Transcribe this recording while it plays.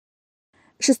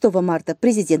6 марта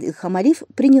президент Ильхам Алиев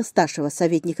принял старшего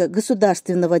советника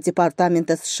Государственного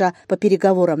департамента США по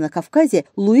переговорам на Кавказе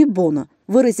Луи Боно.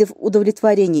 Выразив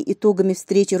удовлетворение итогами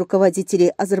встречи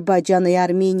руководителей Азербайджана и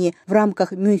Армении в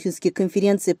рамках Мюнхенской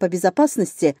конференции по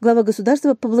безопасности, глава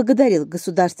государства поблагодарил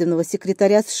государственного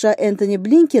секретаря США Энтони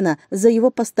Блинкена за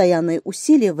его постоянные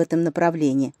усилия в этом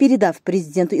направлении. Передав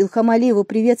президенту Ильхаму Алиеву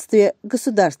приветствие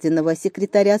государственного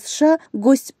секретаря США,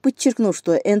 гость подчеркнул,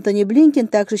 что Энтони Блинкен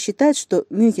также считает, что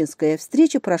Мюнхенская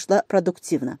встреча прошла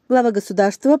продуктивно. Глава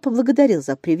государства поблагодарил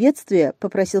за приветствие,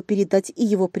 попросил передать и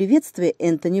его приветствие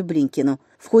Энтони Блинкену.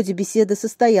 В ходе беседы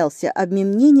состоялся обмен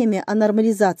мнениями о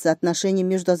нормализации отношений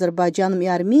между Азербайджаном и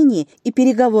Арменией и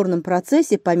переговорном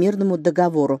процессе по мирному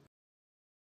договору.